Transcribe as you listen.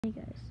Hey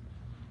guys,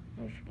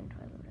 Michigan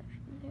Toilet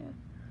Action here,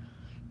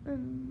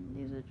 and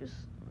these are just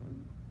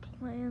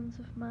plans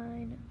of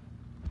mine.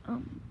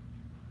 I'm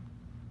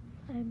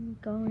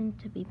going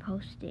to be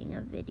posting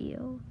a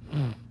video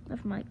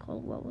of my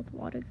cold well with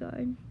water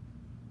guard.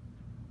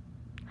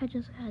 I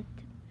just have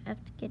to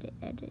get it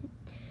edited.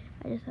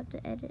 I just have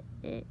to edit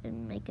it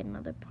and make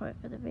another part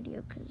of the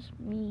video because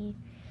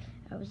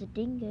I was a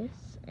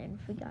dingus and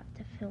forgot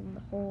to film the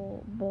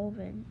whole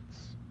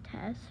Bovins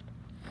test.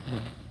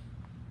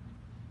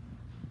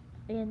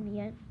 In the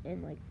end,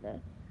 and like the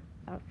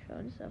outro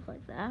and stuff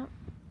like that.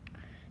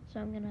 So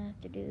I'm gonna have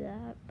to do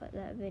that, but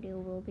that video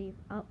will be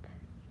up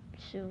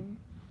soon.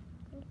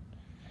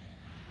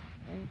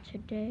 And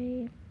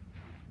today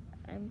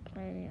I'm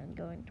planning on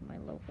going to my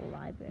local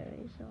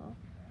library, so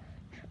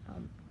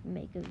I'll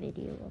make a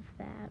video of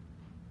that,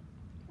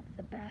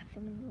 the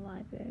bathroom in the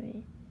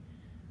library.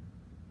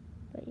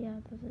 But yeah,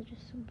 those are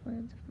just some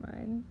plans of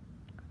mine.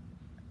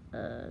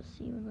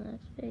 See you in the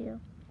next video.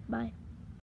 Bye.